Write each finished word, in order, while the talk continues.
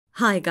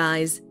Hi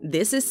guys,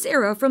 this is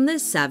Sarah from The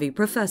Savvy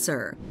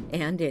Professor,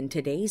 and in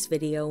today's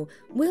video,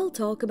 we'll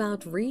talk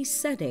about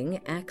resetting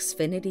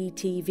Xfinity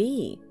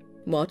TV.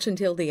 Watch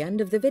until the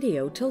end of the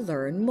video to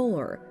learn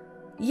more.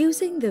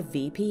 Using the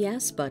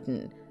VPS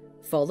button,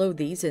 follow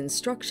these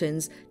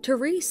instructions to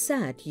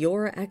reset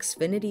your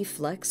Xfinity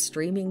Flex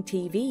Streaming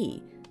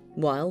TV.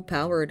 While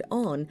powered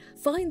on,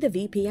 find the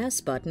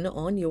VPS button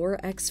on your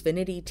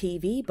Xfinity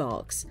TV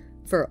box.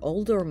 For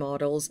older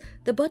models,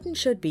 the button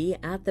should be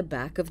at the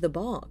back of the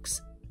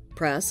box.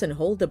 Press and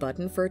hold the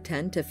button for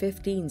 10 to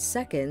 15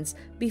 seconds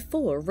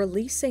before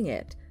releasing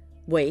it.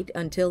 Wait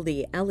until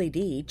the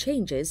LED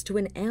changes to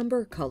an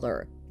amber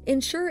color.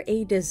 Ensure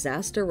a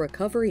disaster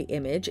recovery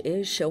image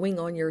is showing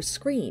on your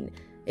screen.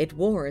 It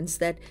warns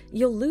that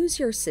you'll lose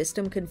your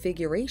system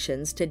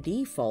configurations to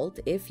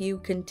default if you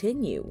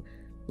continue.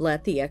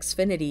 Let the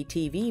Xfinity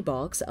TV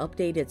box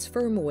update its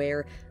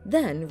firmware,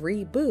 then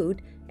reboot,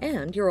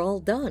 and you're all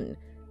done.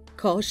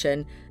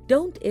 Caution: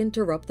 don't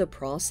interrupt the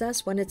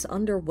process when it's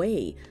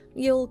underway.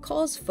 You'll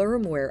cause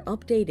firmware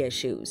update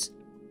issues.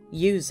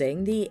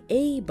 Using the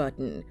A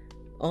button.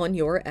 On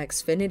your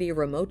Xfinity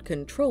remote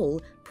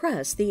control,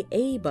 press the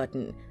A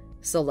button.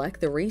 Select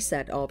the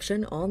reset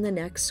option on the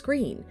next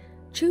screen.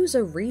 Choose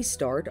a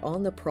restart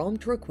on the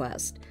prompt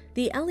request.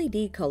 The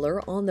LED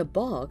color on the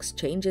box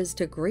changes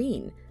to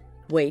green.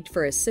 Wait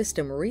for a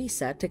system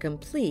reset to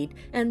complete,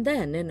 and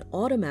then an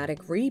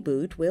automatic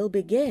reboot will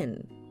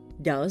begin.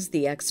 Does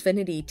the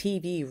Xfinity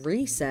TV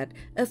reset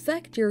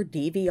affect your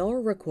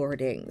DVR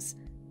recordings?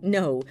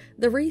 No,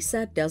 the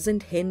reset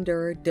doesn't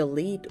hinder,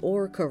 delete,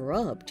 or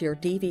corrupt your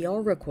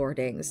DVR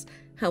recordings.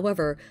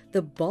 However,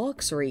 the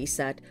box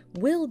reset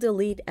will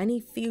delete any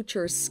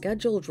future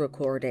scheduled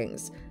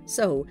recordings,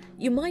 so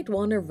you might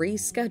want to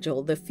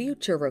reschedule the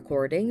future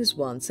recordings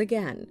once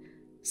again.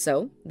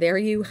 So, there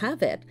you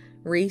have it.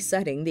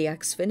 Resetting the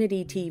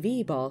Xfinity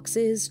TV box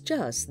is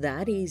just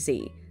that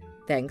easy.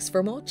 Thanks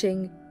for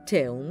watching.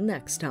 Till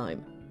next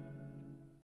time.